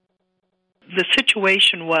the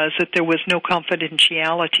situation was that there was no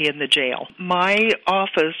confidentiality in the jail. My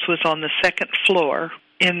office was on the second floor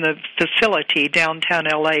in the facility, downtown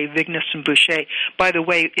L.A., Vignes and Boucher. By the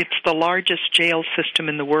way, it's the largest jail system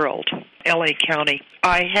in the world, L.A. County.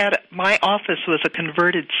 My office was a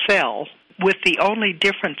converted cell, with the only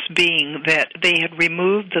difference being that they had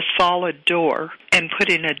removed the solid door and put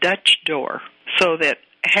in a Dutch door so that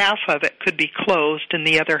half of it could be closed and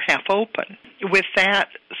the other half open. With that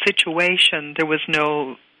situation, there was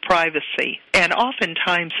no privacy. And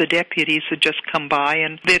oftentimes the deputies would just come by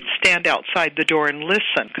and they'd stand outside the door and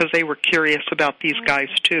listen because they were curious about these guys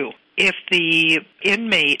too. If the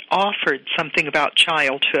inmate offered something about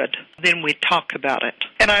childhood, then we'd talk about it.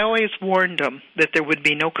 And I always warned them that there would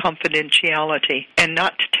be no confidentiality and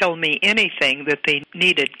not to tell me anything that they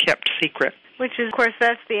needed kept secret. Which is, of course,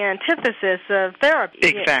 that's the antithesis of therapy.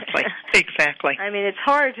 Exactly, exactly. I mean, it's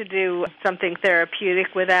hard to do something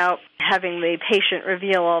therapeutic without having the patient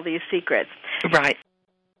reveal all these secrets. Right.